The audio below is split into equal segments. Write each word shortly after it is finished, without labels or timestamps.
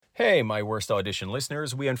Hey, my Worst Audition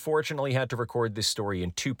listeners, we unfortunately had to record this story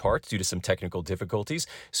in two parts due to some technical difficulties,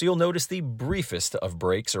 so you'll notice the briefest of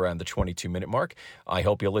breaks around the 22-minute mark. I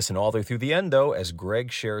hope you'll listen all the way through the end, though, as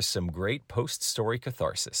Greg shares some great post-story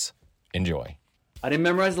catharsis. Enjoy. I didn't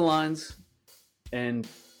memorize the lines, and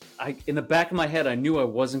in the back of my head, I knew I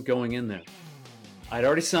wasn't going in there. I'd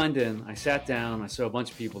already signed in. I sat down. I saw a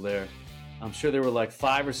bunch of people there. I'm sure there were like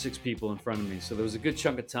 5 or 6 people in front of me, so there was a good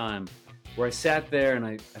chunk of time where I sat there and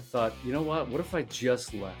I thought, you know what? What if I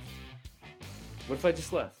just left? What if I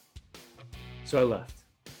just left? So I left.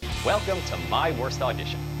 Welcome to My Worst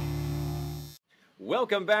Audition.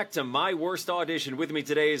 Welcome back to My Worst Audition. With me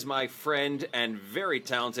today is my friend and very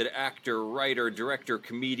talented actor, writer, director,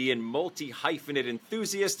 comedian, multi-hyphenate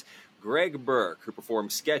enthusiast, Greg Burke, who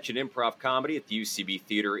performs sketch and improv comedy at the UCB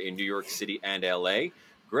Theater in New York City and LA.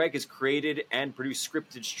 Greg has created and produced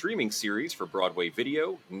scripted streaming series for Broadway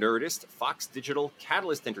Video, Nerdist, Fox Digital,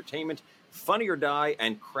 Katalyst Entertainment, Funny or Die,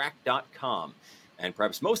 and Crack.com. And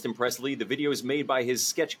perhaps most impressively, the videos made by his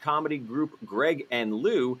sketch comedy group Greg and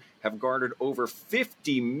Lou have garnered over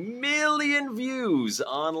 50 million views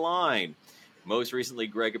online. Most recently,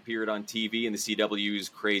 Greg appeared on TV in the CW's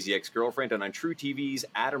Crazy Ex-Girlfiend and on TruTV's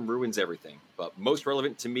Adam Ruins Everything. But most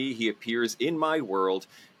relevant to me, he appears in My World,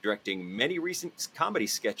 directing many recent comedy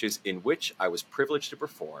sketches in which I was privileged to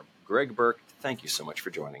perform. Greg Burke, thank you so much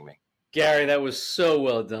for joining me. Gary, that was so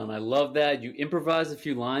well done. I love that. You improvised a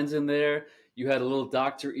few lines in there. You had a little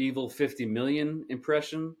Dr. Evil 50 million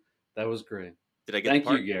impression. That was great. Did I get the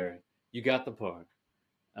part? Thank you, Gary. You got the part.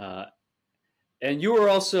 And you were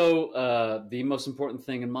also the most important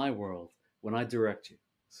thing in my world when I direct you.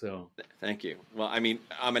 So thank you. Well, I mean,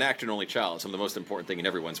 I'm an actor and only child, so I'm the most important thing in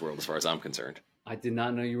everyone's world as far as I'm concerned. I did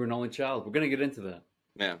not know you were an only child. We're going to get into that.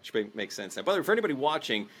 Yeah, which makes sense. Now, by the way, for anybody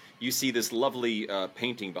watching, you see this lovely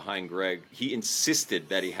painting behind Greg. He insisted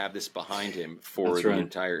that he have this behind him for the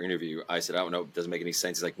entire interview. I said, I don't know, it doesn't make any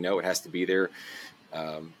sense. He's like, no, it has to be there.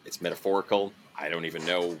 It's metaphorical. I don't even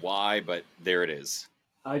know why, but there it is.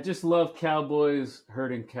 I just love cowboys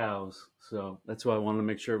herding cows, so that's why I wanted to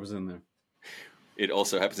make sure it was in there. It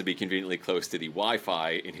also happens to be conveniently close to the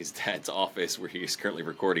Wi-Fi in his dad's office where he is currently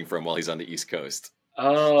recording from while he's on the East Coast.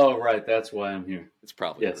 Oh, right. That's why I'm here. It's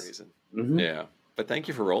probably the reason. Mm-hmm. Yeah. But thank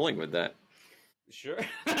you for rolling with that. Sure.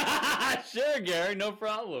 Sure, Gary. No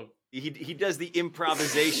problem. He does the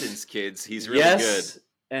improvisations, kids. He's really good.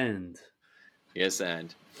 Yes,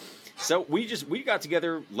 and. So we got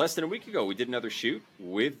together less than a week ago. We did another shoot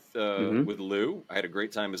with Lou. I had a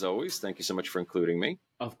great time as always. Thank you so much for including me.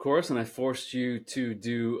 Of course, and I forced you to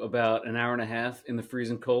do about an hour and a half in the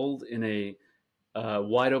freezing cold in a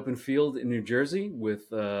wide open field in New Jersey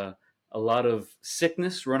with a lot of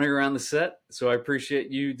sickness running around the set. So I appreciate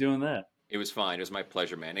you doing that. It was fine. It was my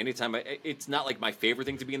pleasure, man. Anytime, it's not like my favorite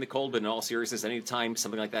thing to be in the cold, but in all seriousness, anytime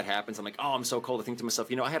something like that happens, I'm like, oh, I'm so cold. I think to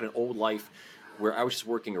myself, I had an old life where I was just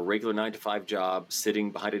working a regular 9-to-5 job, sitting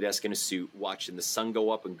behind a desk in a suit, watching the sun go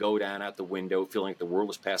up and go down out the window, feeling like the world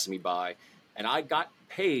was passing me by. And I got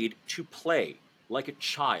paid to play like a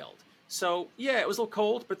child. So, yeah, it was a little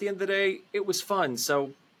cold, but at the end of the day, it was fun.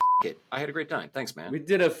 So, it. I had a great time. Thanks, man. We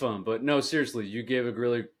did have fun, but no, seriously, you gave a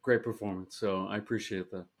really great performance. So I appreciate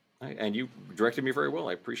that. And you directed me very well.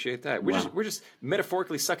 I appreciate that. We're just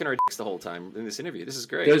metaphorically sucking our dicks the whole time in this interview. This is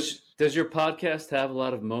great. Does your podcast have a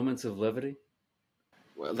lot of moments of levity?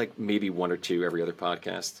 Well, like maybe 1 or 2 every other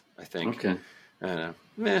podcast, I think. Okay. I don't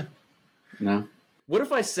know. No. What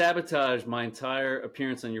if I sabotage my entire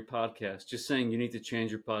appearance on your podcast just saying you need to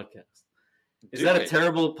change your podcast? Is that a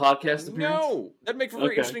terrible podcast appearance? No. That'd make for a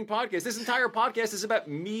very interesting podcast. This entire podcast is about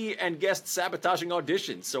me and guests sabotaging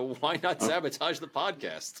auditions, so why not sabotage the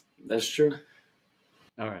podcast? That's true.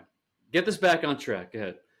 All right. Get this back on track. Go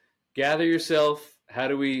ahead. Gather yourself. How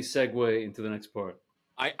do we segue into the next part?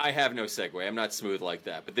 I have no segue. I'm not smooth like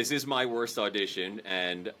that. But this is my worst audition.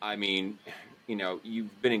 And I mean,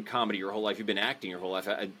 you've been in comedy your whole life. You've been acting your whole life.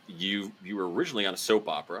 You were originally on a soap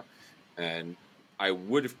opera. And I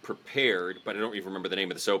would have prepared, but I don't even remember the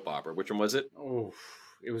name of the soap opera. Which one was it? Oh,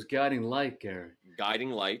 it was Guiding Light, Gary.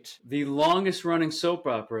 Guiding Light. The longest running soap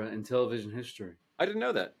opera in television history. I didn't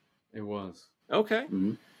know that. It was. Okay.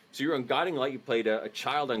 Mm-hmm. So you're on Guiding Light. You played a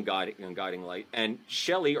child on Guiding Light. And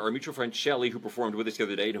Shelly, our mutual friend Shelly, who performed with us the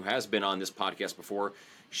other day and who has been on this podcast before,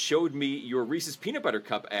 showed me your Reese's Peanut Butter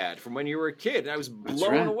Cup ad from when you were a kid. And I was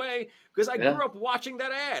blown away because I grew up watching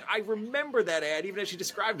that ad. I remember that ad even as she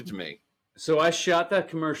described it to me. So I shot that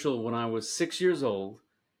commercial when I was 6 years old,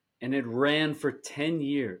 and it ran for 10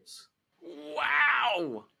 years.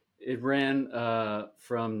 Wow! It ran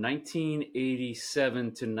from 1987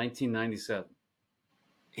 to 1997.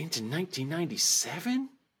 Into 1997?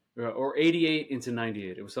 or 88 into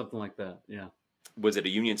 98. It was something like that. Yeah. Was it a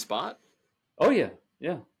union spot? Oh yeah,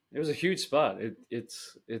 yeah. It was a huge spot.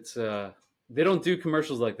 It's they don't do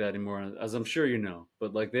commercials like that anymore, as I'm sure you know.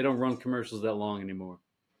 But like they don't run commercials that long anymore.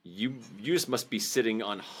 You just must be sitting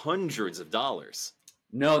on hundreds of dollars.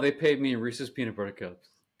 No, they paid me in Reese's peanut butter cups.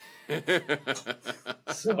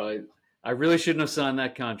 So I really shouldn't have signed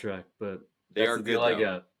that contract, but they are the good. Deal I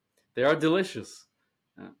got. They are delicious.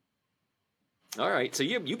 All right, so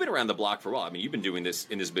you've been around the block for a while. I mean, you've been doing this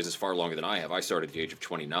in this business far longer than I have. I started at the age of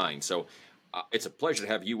 29, so it's a pleasure to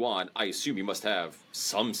have you on. I assume you must have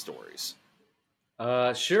some stories.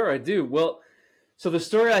 Sure, I do. Well, so the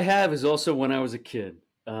story I have is also when I was a kid,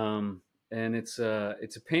 and it's a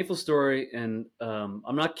painful story. And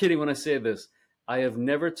I'm not kidding when I say this. I have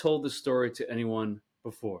never told this story to anyone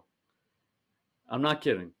before. I'm not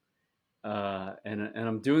kidding, and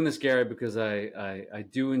I'm doing this, Gary, because I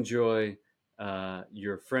do enjoy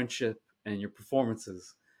your friendship and your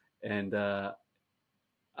performances, and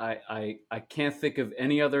I can't think of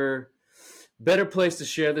any other better place to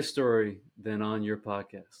share this story than on your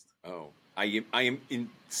podcast. Oh, I'm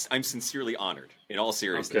sincerely honored. In all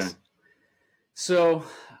seriousness. Okay. So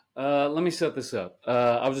let me set this up.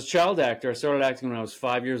 I was a child actor. I started acting when I was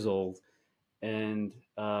 5 years old, and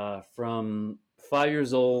from 5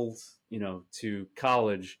 years old, to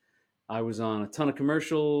college, I was on a ton of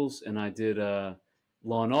commercials, and I did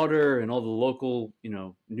Law and Order and all the local,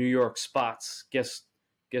 New York spots, guest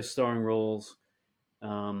starring roles.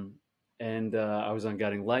 And I was on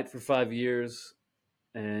Guiding Light for 5 years,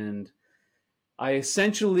 and I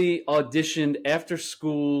essentially auditioned after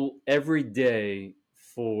school every day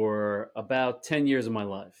for about 10 years of my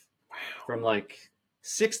life. Wow. From like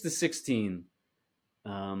 6 to 16.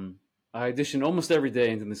 I auditioned almost every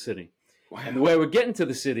day into the city. Wow. And the way I would get into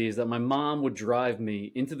the city is that my mom would drive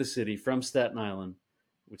me into the city from Staten Island,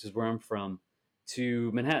 which is where I'm from,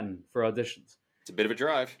 to Manhattan for auditions. It's a bit of a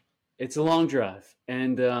drive. It's a long drive.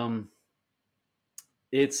 And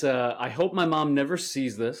it's I hope my mom never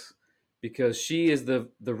sees this, because she is the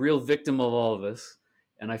real victim of all of this.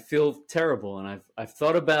 And I feel terrible. And I've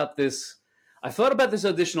thought about this. I've thought about this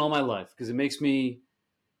audition all my life, because it makes me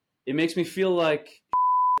feel like,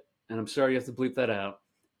 and I'm sorry you have to bleep that out,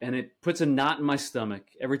 and it puts a knot in my stomach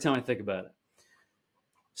every time I think about it.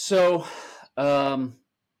 So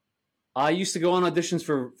I used to go on auditions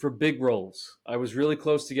for big roles. I was really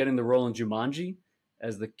close to getting the role in Jumanji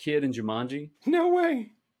as the kid in Jumanji. No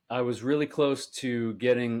way. I was really close to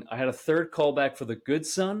I had a third callback for The Good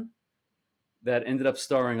Son that ended up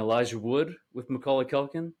starring Elijah Wood with Macaulay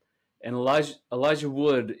Culkin. And Elijah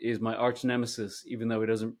Wood is my arch nemesis, even though he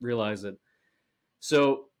doesn't realize it.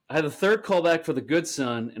 So I had a third callback for The Good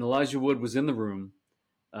Son, and Elijah Wood was in the room,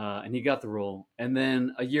 and he got the role. And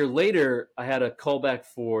then a year later, I had a callback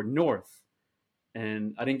for North,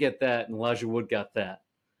 and I didn't get that, and Elijah Wood got that.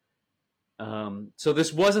 So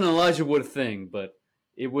this wasn't an Elijah Wood thing, but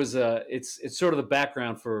it was. It's sort of the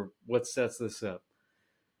background for what sets this up.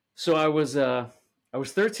 So I was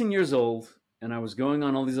 13 years old, and I was going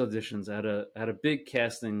on all these auditions. I had a big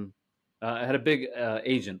casting. I had a big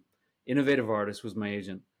agent. Innovative Artist was my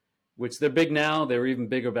agent, which they're big now. They were even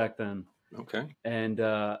bigger back then. Okay. And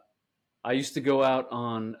I used to go out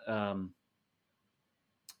on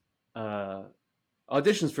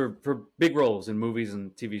auditions for big roles in movies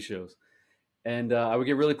and TV shows. And I would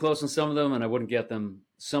get really close on some of them, and I wouldn't get them.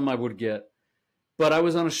 Some I would get. But I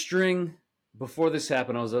was on a string, before this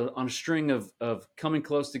happened, I was on a string of coming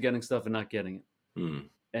close to getting stuff and not getting it.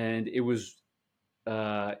 And it was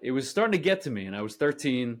starting to get to me, and I was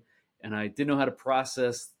 13, and I didn't know how to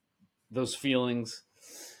process those feelings.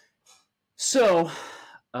 So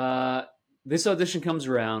this audition comes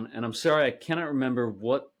around, and I'm sorry, I cannot remember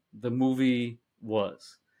what the movie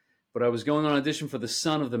was, but I was going on audition for the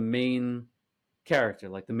son of the main character,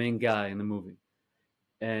 like the main guy in the movie.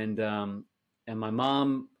 And my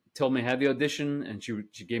mom told me I had the audition, and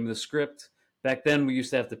she gave me the script. Back then, we used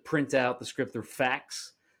to have to print out the script through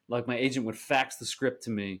fax. Like my agent would fax the script to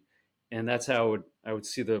me, and that's how I would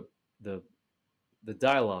see the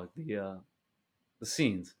dialogue, the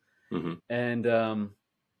scenes. Mm-hmm. And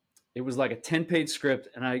it was like a 10-page script,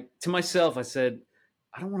 and to myself I said,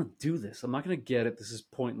 I don't want to do this. I'm not going to get it. This is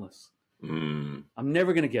pointless. I'm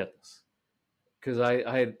never going to get this, because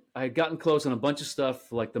I had gotten close on a bunch of stuff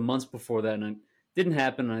for like the months before that, and it didn't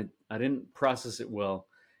happen. I didn't process it well,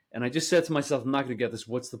 and I just said to myself, I'm not going to get this.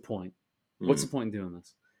 What's the point? What's the point in doing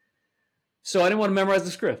this? So I didn't want to memorize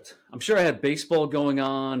the script. I'm sure I had baseball going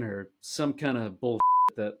on or some kind of bullshit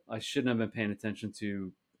that I shouldn't have been paying attention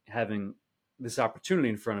to, having this opportunity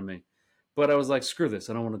in front of me. But I was like, screw this.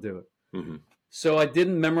 I don't want to do it. Mm-hmm. So I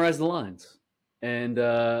didn't memorize the lines, and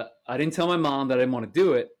I didn't tell my mom that I didn't want to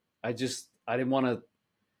do it. I didn't want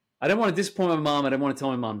to disappoint my mom. I didn't want to tell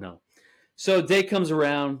my mom no. So day comes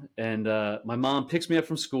around, and my mom picks me up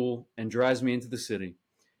from school and drives me into the city.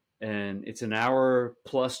 And it's an hour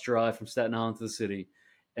plus drive from Staten Island to the city.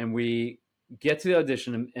 And we get to the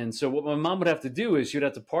audition. And so what my mom would have to do is she would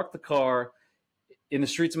have to park the car in the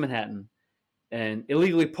streets of Manhattan and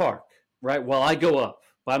illegally park, right? While I go up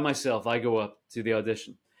by myself, I go up to the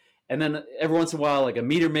audition. And then every once in a while, like a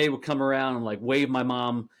meter maid would come around and like wave my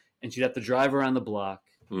mom, and she'd have to drive around the block,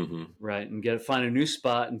 right? And find a new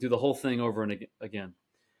spot and do the whole thing over and again.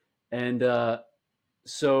 And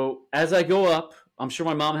so as I go up, I'm sure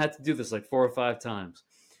my mom had to do this like 4 or 5 times.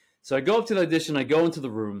 So I go up to the audition, I go into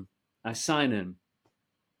the room, I sign in,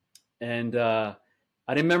 and I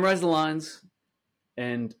didn't memorize the lines,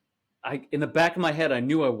 and in the back of my head, I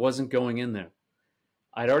knew I wasn't going in there.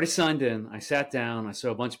 I'd already signed in, I sat down, I saw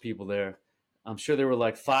a bunch of people there. I'm sure there were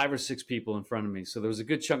like 5 or 6 people in front of me, so there was a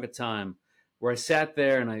good chunk of time where I sat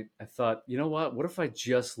there and I thought, you know what if I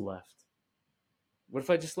just left? What if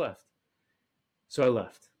I just left? So I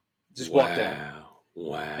left, just walked out.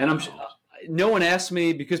 Wow. And no one asked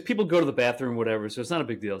me because people go to the bathroom, whatever, so it's not a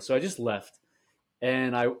big deal. So I just left.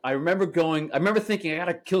 And I remember thinking I got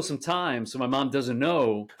to kill some time so my mom doesn't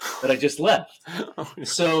know that I just left.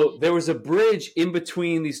 So there was a bridge in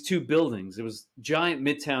between these 2 buildings. It was giant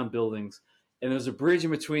Midtown buildings, and there was a bridge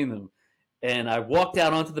in between them. And I walked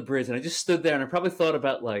out onto the bridge, and I just stood there, and I probably thought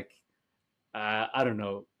about like, I don't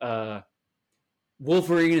know,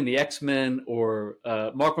 Wolverine and the X-Men, or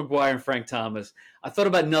Mark McGuire and Frank Thomas. I thought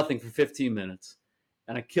about nothing for 15 minutes,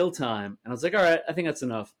 and I killed time. And I was like, all right, I think that's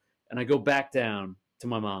enough. And I go back down to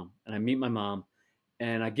my mom, and I meet my mom,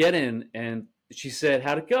 and I get in, and she said,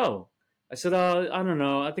 how'd it go? I said, oh, I don't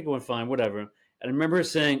know. I think it went fine, whatever. And I remember her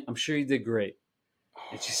saying, I'm sure you did great.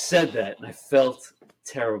 And she said that, and I felt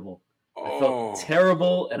terrible. I felt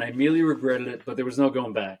terrible, and I immediately regretted it, but there was no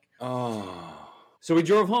going back. So we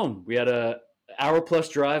drove home. We had a hour plus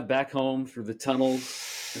drive back home through the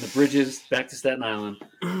tunnels and the bridges back to Staten Island.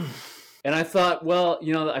 And I thought, well,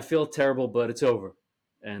 I feel terrible, but it's over.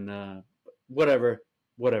 And whatever,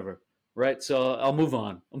 right? So I'll move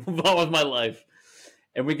on. I'll move on with my life.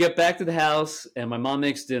 And we get back to the house, and my mom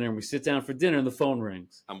makes dinner, and we sit down for dinner, and the phone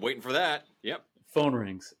rings. I'm waiting for that. Yep. Phone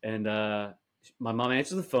rings, and my mom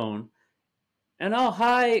answers the phone, and oh,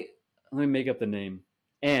 hi. Let me make up the name.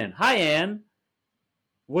 Ann. Hi, Ann.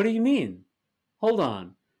 What do you mean? Hold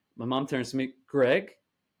on. My mom turns to me. Greg,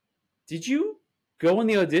 did you go in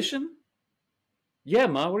the audition? Yeah,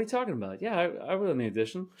 Ma, what are you talking about? Yeah, I was in the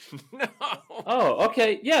audition. No. Oh,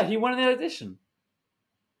 okay. Yeah, he went in the audition.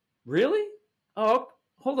 Really? Oh,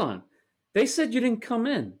 hold on. They said you didn't come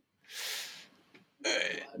in.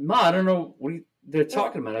 Ma, I don't know what they're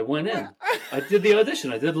talking about. I went in. I did the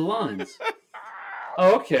audition. I did the lines.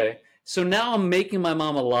 Oh, okay. So now I'm making my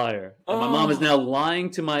mom a liar. And my mom is now lying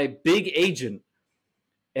to my big agent.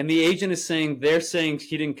 And the agent is saying, they're saying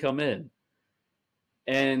he didn't come in.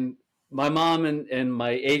 And my mom and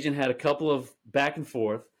my agent had a couple of back and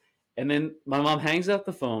forth. And then my mom hangs up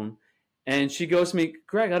the phone. And she goes to me,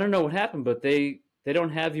 Greg, I don't know what happened, but they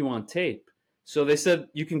don't have you on tape. So they said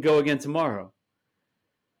you can go again tomorrow.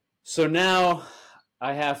 So now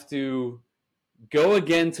I have to go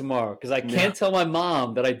again tomorrow because I can't tell my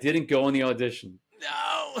mom that I didn't go in the audition.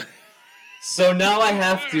 No. So now I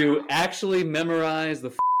have to actually memorize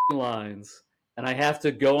the lines, and I have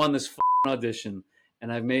to go on this audition.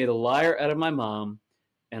 And I've made a liar out of my mom,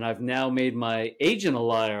 and I've now made my agent a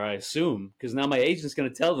liar, I assume, because now my agent's going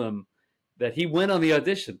to tell them that he went on the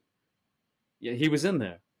audition. Yeah, he was in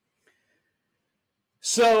there.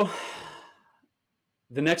 So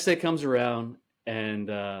the next day comes around, and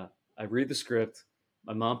I read the script.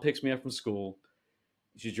 My mom picks me up from school.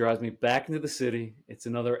 She drives me back into the city. It's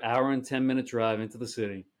another hour and 10-minute drive into the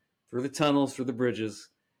city, through the tunnels, through the bridges.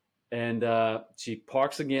 And she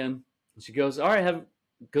parks again. And she goes, all right, have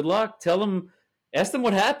good luck. Ask them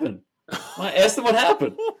what happened. Ask them what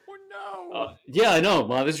happened. Oh, no. Yeah, I know,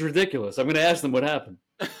 Mom. This is ridiculous. I'm going to ask them what happened.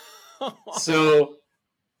 So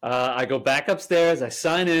I go back upstairs. I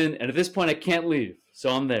sign in. And at this point, I can't leave. So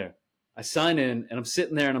I'm there. I sign in, and I'm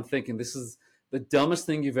sitting there, and I'm thinking, this is the dumbest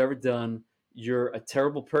thing you've ever done. You're a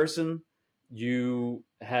terrible person. You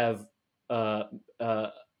have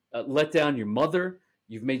let down your mother.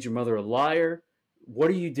 You've made your mother a liar. What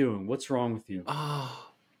are you doing? What's wrong with you?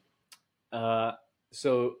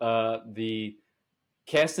 So the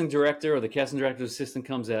casting director or the casting director's assistant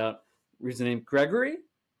comes out, reads the name, Gregory?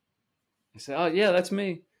 I say, oh, yeah, that's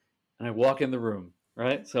me. And I walk in the room,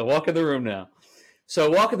 right? So I walk in the room now. So I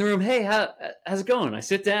walk in the room. Hey, how's it going? I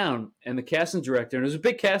sit down, and the casting director, and it was a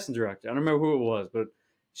big casting director. I don't remember who it was, but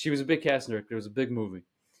she was a big casting director. It was a big movie.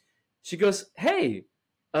 She goes, "Hey,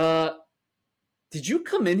 did you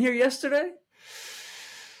come in here yesterday?"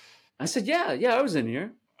 I said, "Yeah, I was in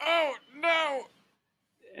here." Oh no!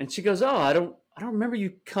 And she goes, "Oh, I don't remember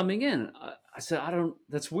you coming in." I said, "I don't.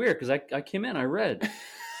 That's weird because I came in, I read."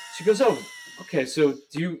 She goes, "Oh, okay. So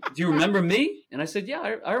do you remember me?" And I said,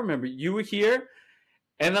 "Yeah, I remember. You were here."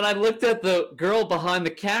 And then I looked at the girl behind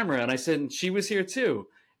the camera and I said, and she was here too.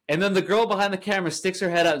 And then the girl behind the camera sticks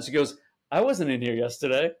her head out and she goes, "I wasn't in here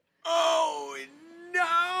yesterday." Oh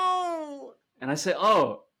no! And I say,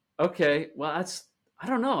 "Oh, okay. Well, I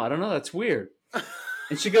don't know. That's weird."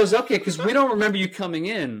 And she goes, "Okay, because we don't remember you coming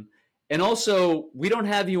in. And also, we don't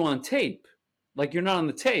have you on tape. Like, you're not on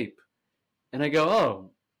the tape." And I go,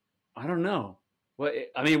 "Oh, I don't know." Well,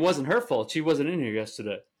 I mean, it wasn't her fault. She wasn't in here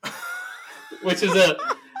yesterday. Which is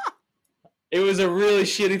it was a really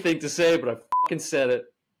shitty thing to say, but I fucking said it.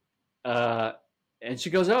 And she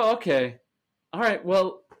goes, "Oh, okay. All right,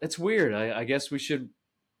 well, it's weird. I guess we should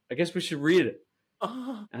read it."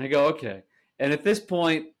 And I go, "Okay." And at this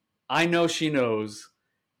point, I know she knows.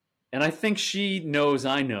 And I think she knows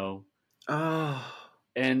I know.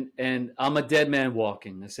 And I'm a dead man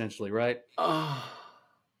walking, essentially, right?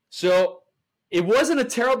 So it wasn't a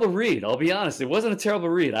terrible read. I'll be honest. It wasn't a terrible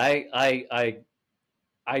read. I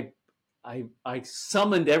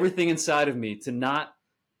summoned everything inside of me to not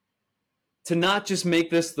just make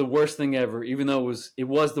this the worst thing ever, even though it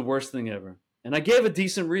was the worst thing ever. And I gave a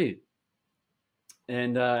decent read.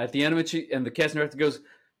 And at the end of it, the casting director goes,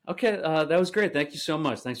 "Okay, that was great. Thank you so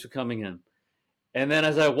much. Thanks for coming in." And then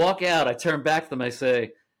as I walk out, I turn back to them. I say,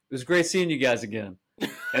 "It was great seeing you guys again."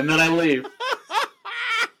 And then I leave.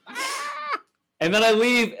 And then I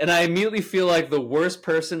leave, and I immediately feel like the worst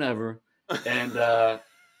person ever. And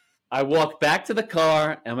I walk back to the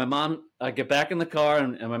car, and I get back in the car,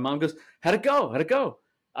 and my mom goes, How'd it go?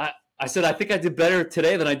 I said, "I think I did better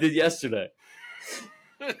today than I did yesterday."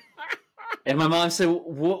 And my mom said,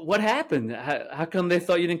 "What happened? How come they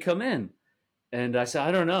thought you didn't come in?" And I said,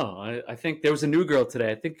 "I don't know. I think there was a new girl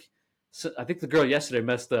today. I think the girl yesterday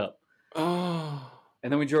messed up."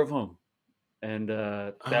 And then we drove home. And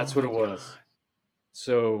that's what it was. God.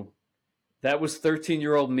 So that was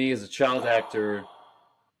 13-year-old me as a child actor,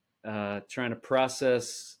 trying to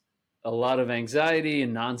process a lot of anxiety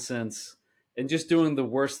and nonsense and just doing the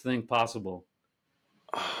worst thing possible.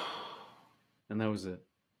 And that was it.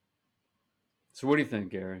 So what do you think,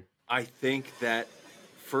 Gary? I think that,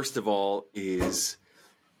 first of all, is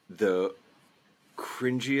the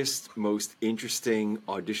cringiest, most interesting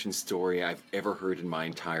audition story I've ever heard in my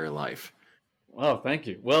entire life. Oh, thank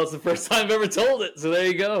you. Well, it's the first time I've ever told it, so there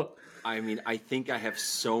you go. I mean, I think I have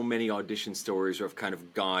so many audition stories where I've kind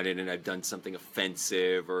of gone in and I've done something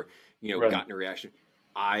offensive or, Right. gotten a reaction.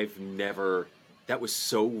 That was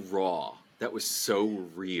so raw. That was so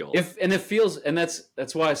real. It feels, and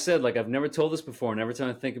that's why I said, like, I've never told this before, and every time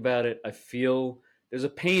I think about it, I feel there's a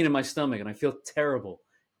pain in my stomach, and I feel terrible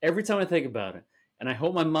every time I think about it. And I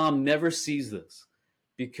hope my mom never sees this,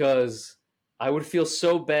 because I would feel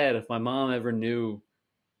so bad if my mom ever knew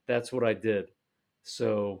that's what I did.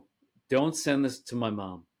 So don't send this to my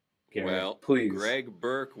mom, Gary. Well, please. Greg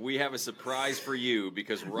Burke, we have a surprise for you,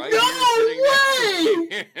 because right No here sitting next to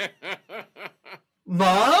me,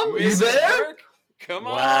 Mom, you there? Burke, come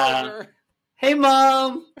on over. Hey,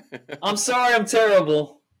 Mom. I'm sorry, I'm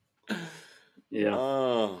terrible. Yeah.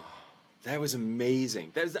 Oh, that was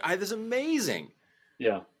amazing. That was amazing.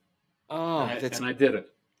 Yeah. Oh, and I did it.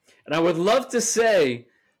 And I would love to say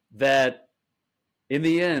that in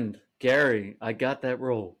the end, Gary, I got that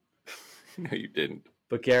role. No, you didn't.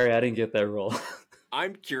 But Gary, I didn't get that role.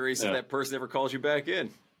 I'm curious if that person ever calls you back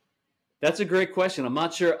in. That's a great question. I'm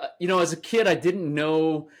not sure. As a kid, I didn't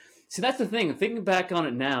know. See, that's the thing. Thinking back on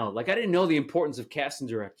it now, like, I didn't know the importance of casting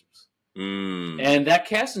directors. And that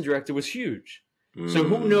casting director was huge. So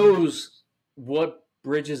who knows what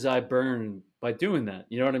bridges I burned by doing that?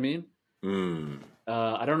 You know what I mean?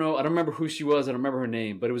 I don't know. I don't remember who she was. I don't remember her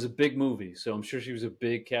name, but it was a big movie. So I'm sure she was a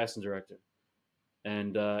big casting director.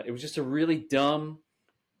 And it was just a really dumb,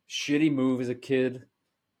 shitty move as a kid.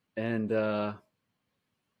 And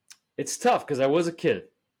it's tough because I was a kid.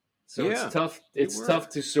 So it's tough. It's tough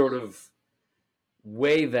to sort of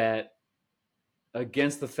weigh that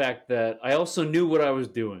against the fact that I also knew what I was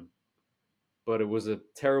doing, but it was a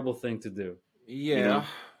terrible thing to do. Yeah.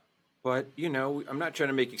 But, I'm not trying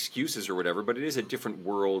to make excuses or whatever, but it is a different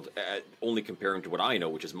world, only comparing to what I know,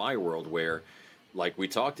 which is my world, where, like we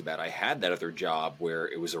talked about, I had that other job where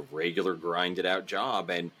it was a regular grinded out job.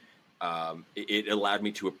 And it allowed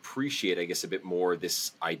me to appreciate, I guess, a bit more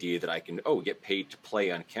this idea that I can get paid to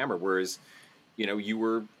play on camera. Whereas, you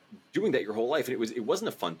were doing that your whole life, and it wasn't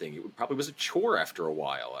a fun thing. It probably was a chore after a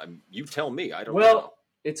while. You tell me. I don't know. Well,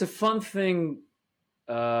 it's a fun thing.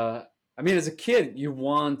 I mean, as a kid, you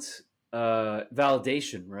want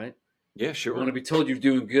validation, right? Yeah, sure. You want to be told you're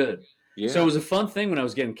doing good. Yeah. So it was a fun thing when I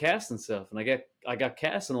was getting cast and stuff, and I got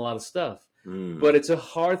cast in a lot of stuff. Mm. But it's a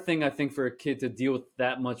hard thing, I think, for a kid to deal with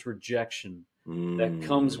that much rejection that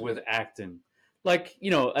comes with acting. Like,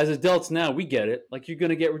 as adults now, we get it. Like, you're going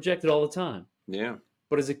to get rejected all the time. Yeah.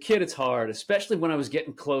 But as a kid, it's hard, especially when I was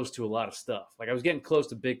getting close to a lot of stuff. Like, I was getting close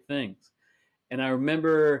to big things. And I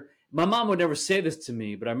remember, my mom would never say this to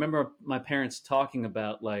me, but I remember my parents talking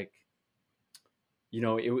about, like,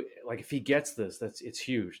 like if he gets this, it's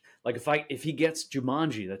huge. Like if he gets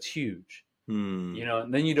Jumanji, that's huge.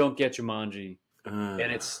 And then you don't get Jumanji, and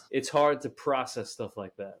it's hard to process stuff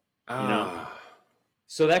like that.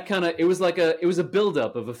 So that it was a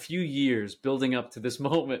buildup of a few years building up to this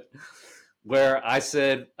moment where I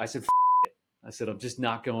said, F it. I said, I'm just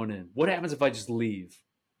not going in. What happens if I just leave?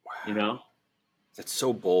 Wow. That's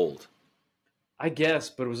so bold. I guess,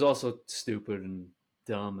 but it was also stupid and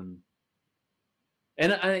dumb and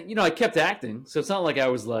I kept acting. So it's not like I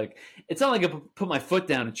put my foot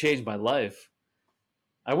down and changed my life.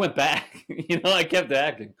 I went back, I kept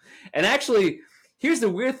acting. And actually, here's the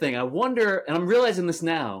weird thing. I wonder, and I'm realizing this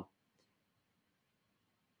now.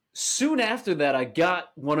 Soon after that, I got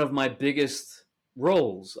one of my biggest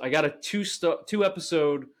roles. I got a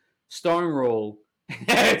 2-episode starring role.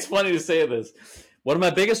 It's funny to say this. One of my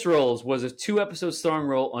biggest roles was a 2-episode starring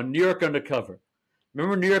role on New York Undercover.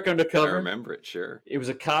 Remember New York Undercover? I remember it, sure. It was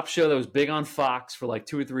a cop show that was big on Fox for like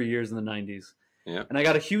 2 or 3 years in the 90s. Yeah. And I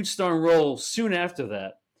got a huge starring role soon after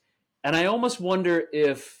that. And I almost wonder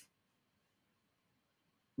if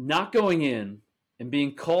not going in and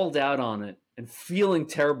being called out on it and feeling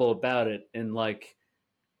terrible about it and I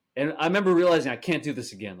remember realizing I can't do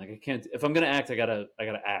this again. Like I can't, if I'm going to act, I gotta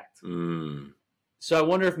act. So I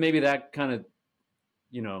wonder if maybe that kind of,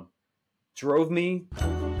 drove me.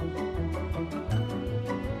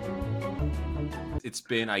 It's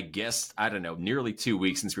been, I guess, I don't know, nearly 2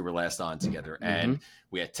 weeks since we were last on together. And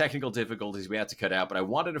we had technical difficulties we had to cut out. But I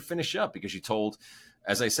wanted to finish up because you told,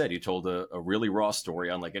 as I said, you told a really raw story,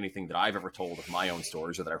 unlike anything that I've ever told of my own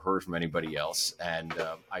stories or that I've heard from anybody else. And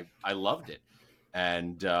I loved it.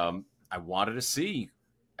 And I wanted to see,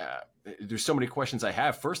 there's so many questions I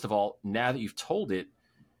have. First of all, now that you've told it,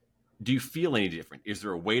 do you feel any different? Is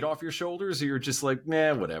there a weight off your shoulders or you're just like,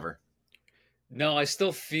 nah, whatever? No, I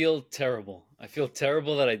still feel terrible. I feel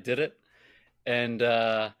terrible that I did it. And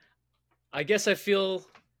I guess I feel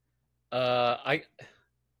I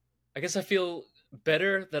guess I feel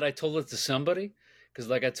better that I told it to somebody, because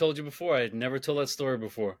like I told you before, I had never told that story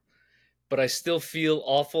before. But I still feel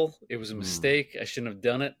awful. It was a mistake. I shouldn't have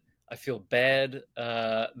done it. I feel bad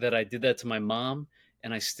that I did that to my mom,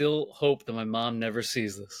 and I still hope that my mom never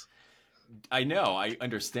sees this. I know. I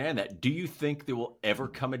understand that. Do you think there will ever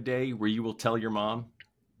come a day where you will tell your mom?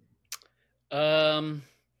 No.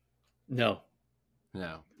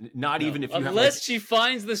 No. Not even if you Unless she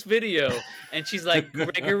finds this video and she's like,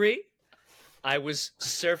 Gregory, I was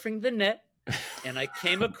surfing the net and I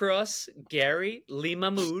came across Gary Lee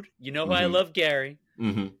Mahmood. You know how I love Gary.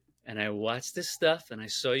 And I watched this stuff and I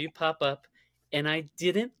saw you pop up and I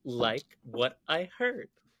didn't like what I heard.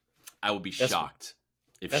 I would be shocked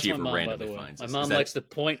if she ever randomly finds this. My mom likes to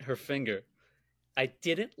point her finger. I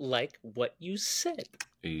didn't like what you said.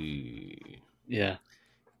 Yeah.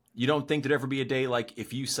 You don't think there'd ever be a day like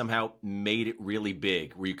if you somehow made it really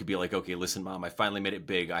big where you could be like, okay, listen, Mom, I finally made it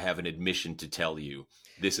big. I have an admission to tell you.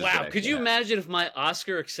 This is wow. Could you imagine if my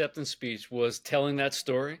Oscar acceptance speech was telling that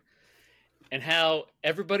story and how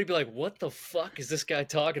everybody be like, what the fuck is this guy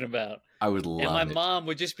talking about? I would love it. And my mom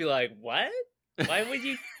would just be like, what? Why would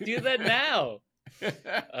you do that now?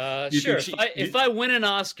 Sure. If I win an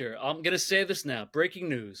Oscar, I'm going to say this now. Breaking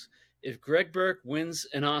news. If Greg Burke wins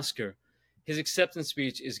an Oscar, his acceptance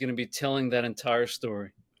speech is going to be telling that entire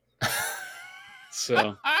story.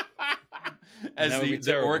 So, as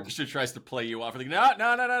the orchestra tries to play you off, like,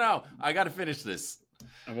 no. I got to finish this.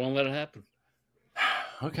 I won't let it happen.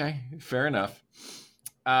 Okay, fair enough.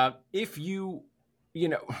 If you're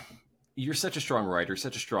such a strong writer,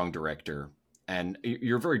 such a strong director, and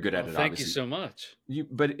you're very good at it. Thank you so much.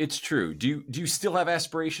 But it's true. Do you still have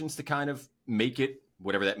aspirations to kind of make it,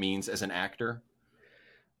 whatever that means, as an actor?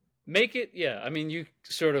 Make it, yeah. I mean, you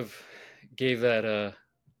sort of gave that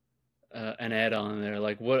an add-on there,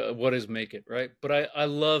 like what is make it, right? But I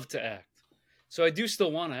love to act, so I do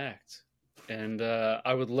still want to act. and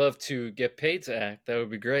I would love to get paid to act. That would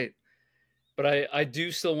be great. But I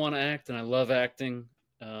do still want to act, and I love acting.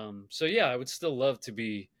 So yeah, I would still love to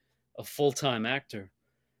be a full-time actor.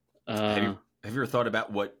 Have you ever thought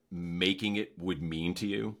about what making it would mean to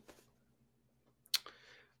you?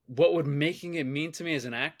 What would making it mean to me as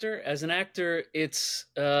an actor? As an actor, it's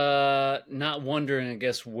not wondering, I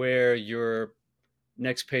guess, where your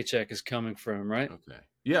next paycheck is coming from, right? Okay.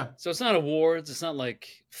 Yeah. So it's not awards. It's not like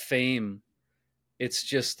fame. It's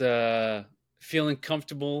just feeling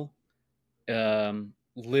comfortable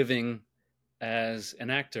living as an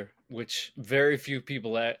actor, which very few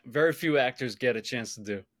actors get a chance to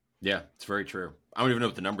do. Yeah, it's very true. I don't even know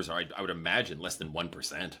what the numbers are. I would imagine less than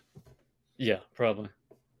 1%. Yeah, probably.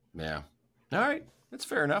 Yeah. All right. That's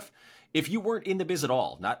fair enough. If you weren't in the biz at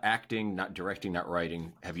all, not acting, not directing, not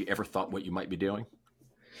writing, have you ever thought what you might be doing?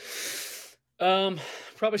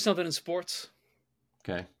 Probably something in sports.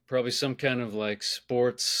 Okay. Probably some kind of like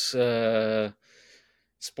sports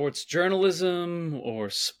journalism or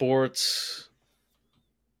sports.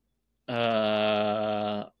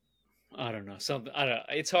 I don't know. Something. I don't know.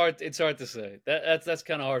 It's hard to say. That's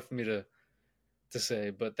kind of hard for me to say.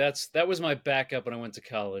 But that was my backup when I went to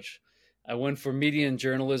college. I went for media and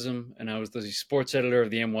journalism, and I was the sports editor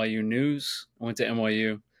of the NYU News. I went to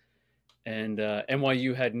NYU, and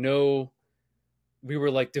NYU had no. We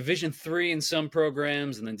were like Division III in some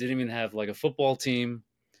programs, and then didn't even have like a football team.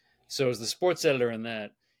 So I was the sports editor in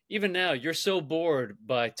that. Even now, you're so bored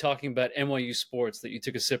by talking about NYU sports that you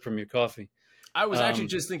took a sip from your coffee. I was actually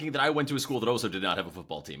just thinking that I went to a school that also did not have a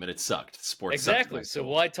football team, and it sucked. Sports exactly. Sucked so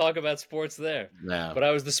why talk about sports there? Yeah. But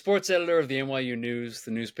I was the sports editor of the NYU News,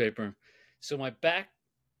 the newspaper. So my backup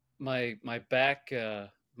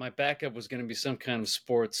was going to be some kind of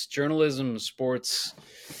sports journalism, sports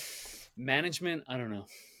management. I don't know.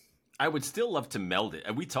 I would still love to meld it.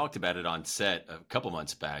 And we talked about it on set a couple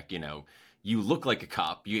months back. You know, you look like a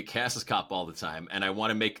cop. You get cast as cop all the time. And I want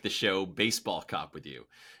to make the show Baseball Cop with you.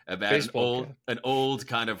 About an old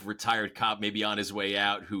kind of retired cop, maybe on his way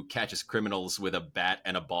out, who catches criminals with a bat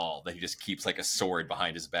and a ball that he just keeps like a sword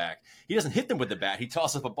behind his back. He doesn't hit them with the bat. He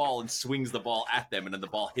tosses up a ball and swings the ball at them, and then the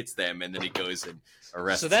ball hits them, and then he goes and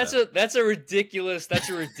arrests them. So that's a ridiculous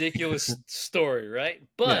story, right?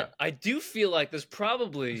 But yeah. I do feel like there's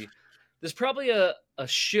probably a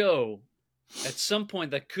show at some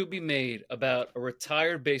point that could be made about a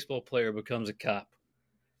retired baseball player becomes a cop.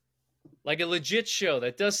 Like a legit show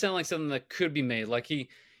that does sound like something that could be made. Like he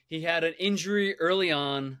had an injury early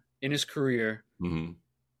on in his career,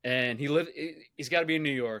 and he's got to be in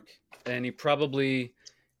New York, and he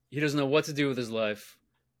doesn't know what to do with his life,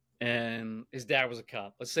 and his dad was a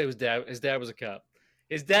cop. Let's say his dad was a cop.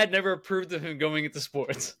 His dad never approved of him going into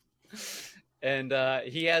sports, and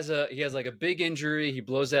he has like a big injury. He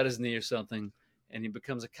blows out his knee or something, and he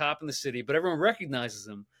becomes a cop in the city. But everyone recognizes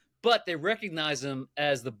him. But they recognize him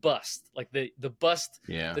as the bust, like the bust,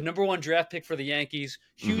 the number 1 draft pick for the Yankees.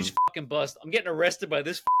 Huge fucking bust. I'm getting arrested by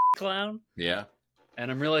this clown. Yeah.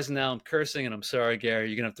 And I'm realizing now I'm cursing, and I'm sorry,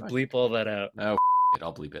 Gary. You're going to have to bleep all that out. Oh,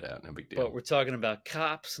 I'll bleep it out. No big deal. But we're talking about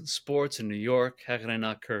cops and sports in New York. How can I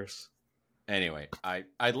not curse? Anyway,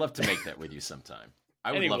 I'd love to make that with you sometime.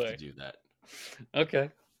 I would love to do that.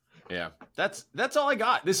 Okay. Yeah, that's all I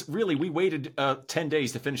got. We waited 10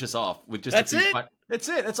 days to finish this off with just That's it. That's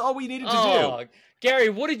it. That's all we needed to do. Gary,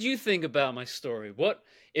 what did you think about my story? What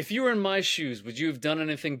if you were in my shoes? Would you have done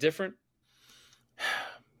anything different?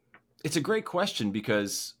 It's a great question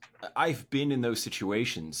because I've been in those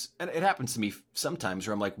situations, and it happens to me sometimes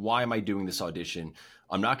where I'm like, "Why am I doing this audition?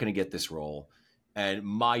 I'm not going to get this role." And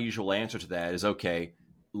my usual answer to that is, "Okay,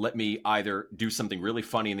 let me either do something really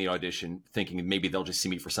funny in the audition, thinking maybe they'll just see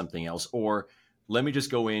me for something else, or let me just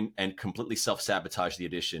go in and completely self-sabotage the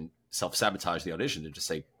audition and just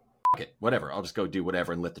say, fuck it, whatever. I'll just go do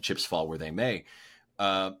whatever and let the chips fall where they may."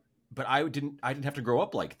 But I didn't have to grow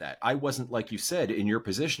up like that. I wasn't, like you said, in your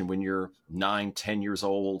position when you're 9, 10 years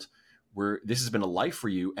old, where this has been a life for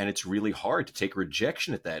you, and it's really hard to take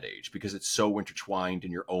rejection at that age because it's so intertwined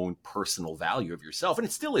in your own personal value of yourself. And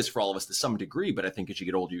it still is for all of us to some degree, but I think as you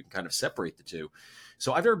get older, you can kind of separate the two.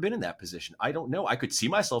 So I've never been in that position. I don't know. I could see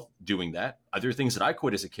myself doing that. Other things that I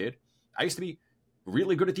quit as a kid, I used to be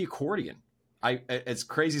really good at the accordion. As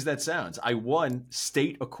crazy as that sounds, I won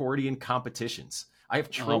state accordion competitions. I have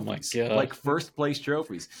trophies, like first place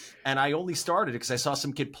trophies. And I only started it because I saw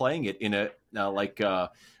some kid playing it in a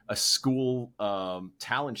school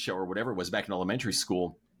talent show or whatever it was back in elementary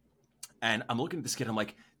school. And I'm looking at this kid. I'm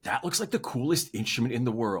like, that looks like the coolest instrument in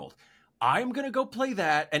the world. I'm going to go play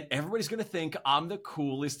that. And everybody's going to think I'm the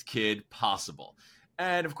coolest kid possible.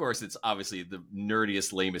 And of course, it's obviously the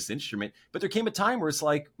nerdiest, lamest instrument. But there came a time where it's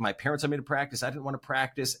like, my parents wanted me to practice. I didn't want to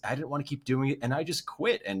practice. I didn't want to keep doing it. And I just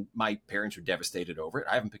quit. And my parents were devastated over it.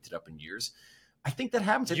 I haven't picked it up in years. I think that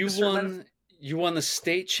happens. You won the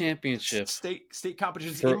state championship. State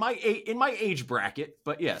competitions in my age bracket,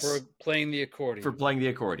 but yes. For playing the accordion. For playing the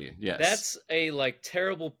accordion, yes. That's a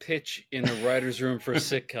terrible pitch in a writer's room for a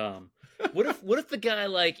sitcom. What if the guy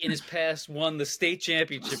in his past won the state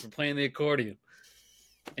championship for playing the accordion?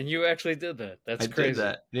 And you actually did that. That's crazy. I did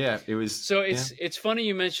that. Yeah, it was. So it's funny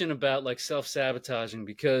you mentioned about self-sabotaging,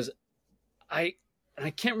 because I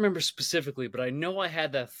can't remember specifically, but I know I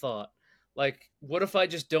had that thought. What if I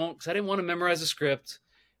just don't? Because I didn't want to memorize a script.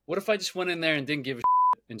 What if I just went in there and didn't give a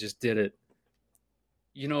shit and just did it?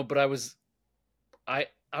 But I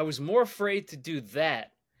was more afraid to do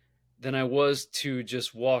that than I was to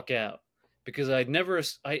just walk out, because I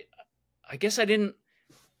guess I didn't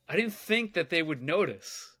think that they would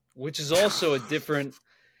notice, which is also a different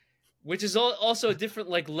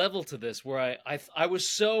level to this, where I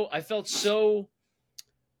felt so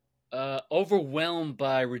overwhelmed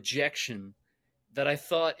by rejection that I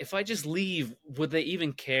thought, if I just leave, would they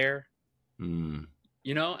even care? And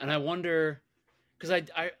I wonder, because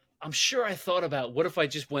I'm sure I thought about, what if I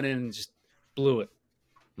just went in and just blew it?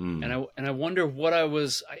 And I wonder what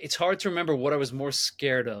it's hard to remember what I was more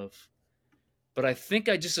scared of. But I think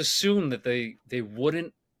I just assumed that they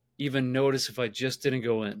wouldn't even notice if I just didn't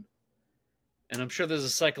go in. And I'm sure there's a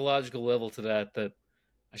psychological level to that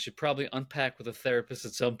I should probably unpack with a therapist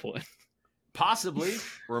at some point. Possibly.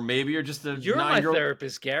 Or maybe you're just You're my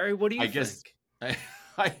therapist, Gary. What do you think?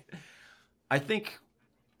 I think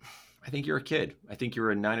you're a kid. I think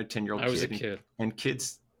you're a 9 or 10-year-old kid. I was a kid. And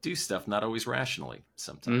kids do stuff not always rationally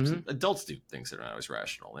sometimes. Adults do things that are not always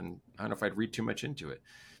rational. And I don't know if I'd read too much into it.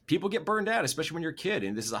 People get burned out, especially when you're a kid,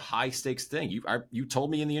 and this is a high-stakes thing. You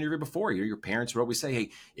told me in the interview before, your parents would always say, hey,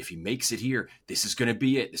 if he makes it here, this is going to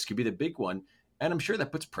be it. This could be the big one. And I'm sure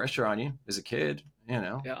that puts pressure on you as a kid,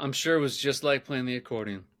 Yeah, I'm sure it was just like playing the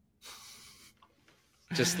accordion.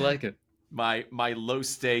 Just like it. My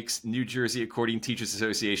low-stakes New Jersey Accordion Teachers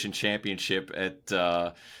Association championship at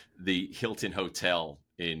the Hilton Hotel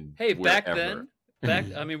in wherever. Back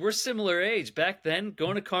then, we're similar age. Back then,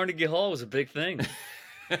 going to Carnegie Hall was a big thing.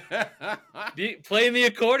 Playing the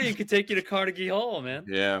accordion could take you to Carnegie Hall, man.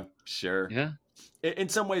 Yeah, sure. Yeah. In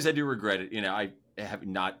some ways, I do regret it. I have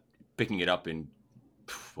not picking it up in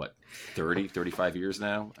 35 years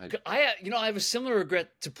now. I have a similar regret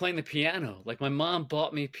to playing the piano. My mom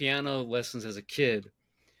bought me piano lessons as a kid,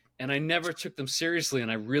 and I never took them seriously, and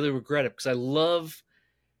I really regret it, because I love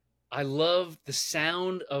the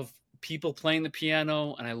sound of people playing the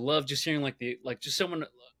piano, and I love just hearing just someone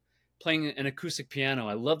playing an acoustic piano.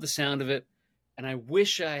 I love the sound of it, and I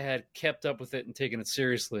wish I had kept up with it and taken it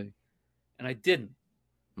seriously, and I didn't.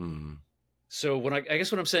 So I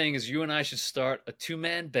guess what I'm saying is, you and I should start a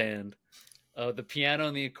 2-man band of the piano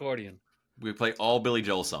and the accordion. We play all Billy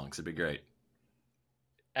Joel songs. It'd be great.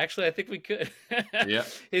 Actually, I think we could. Yeah.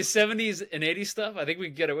 His 70s and 80s stuff, I think we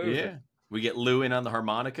could get away with it. We get Lou in on the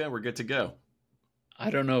harmonica, we're good to go. I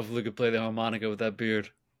don't know if Lou could play the harmonica with that beard.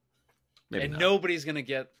 Maybe not. Nobody's going to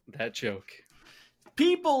get that joke.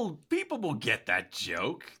 People will get that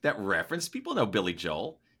joke, that reference. People know Billy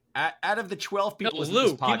Joel. Out of the 12 people listening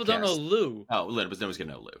to this podcast, people don't know Lou. Oh, nobody's going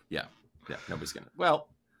to know Lou. Yeah, nobody's going to. Well,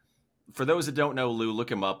 for those that don't know Lou,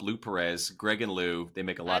 look him up. Lou Perez, Greg and Lou. They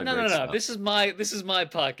make a lot of great stuff. No. This is my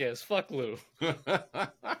podcast. Fuck Lou.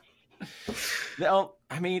 Now,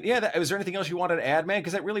 was there anything else you wanted to add, man?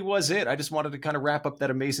 Because that really was it. I just wanted to kind of wrap up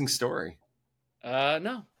that amazing story.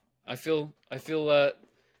 No, I feel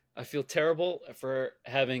terrible for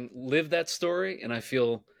having lived that story, and I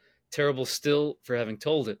feel terrible still for having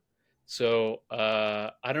told it. So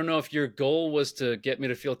I don't know if your goal was to get me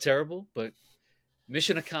to feel terrible, but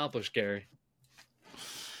mission accomplished, Gary.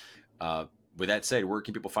 With that said, where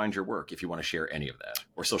can people find your work if you want to share any of that,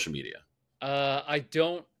 or social media?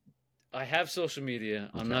 I have social media.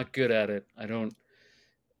 Okay. I'm not good at it. I don't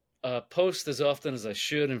post as often as I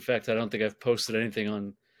should. In fact, I don't think I've posted anything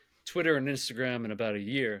on Twitter and Instagram in about a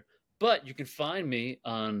year. But you can find me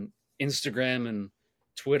on Instagram and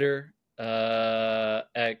Twitter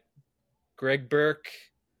at Greg Burke.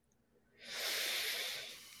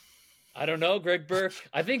 I don't know, Greg Burke.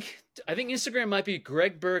 I think Instagram might be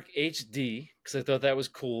Greg Burke HD, because I thought that was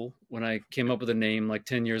cool when I came up with a name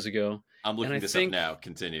 10 years ago. I'm looking this up now.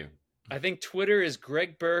 Continue. I think Twitter is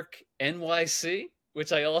Greg Burke NYC,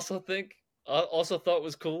 which I also thought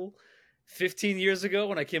was cool 15 years ago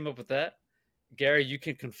when I came up with that. Gary, you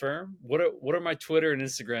can confirm. What are my Twitter and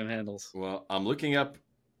Instagram handles? Well, I'm looking up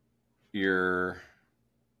your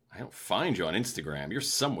I don't find you on Instagram. You're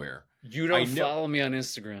somewhere. You don't follow me on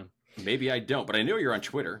Instagram. Maybe I don't, but I know you're on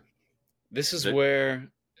Twitter. This is where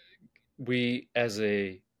we, as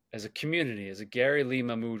a community, as a Gary Lee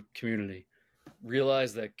Mahmood community,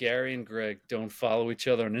 realize that Gary and Greg don't follow each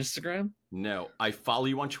other on Instagram. No, I follow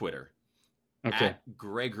you on Twitter. Okay. At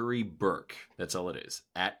Gregory Burke. That's all it is.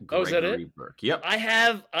 At Gregory is that it? Burke. Yep. I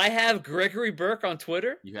have Gregory Burke on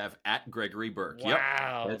Twitter. You have at Gregory Burke.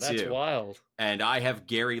 Wow, yep. that's wild. And I have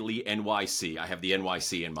Gary Lee NYC. I have the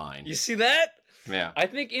NYC in mind. You see that? Yeah. I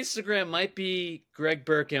think Instagram might be Greg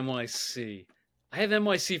Burke NYC. I have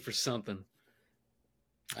NYC for something.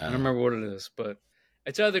 I don't remember what it is, but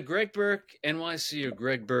it's either Greg Burke NYC or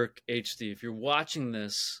Greg Burke HD. If you're watching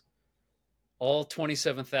this, all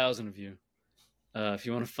 27,000 of you, if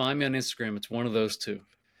you want to find me on Instagram, it's one of those two.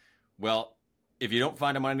 Well, if you don't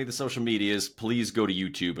find them on any of the social medias, please go to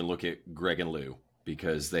YouTube and look at Greg and Lou,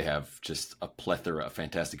 because they have just a plethora of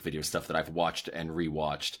fantastic video stuff that I've watched and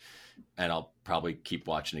rewatched, and I'll probably keep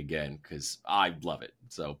watching again because I love it.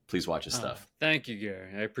 So please watch his stuff. Thank you, Gary.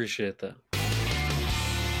 I appreciate that.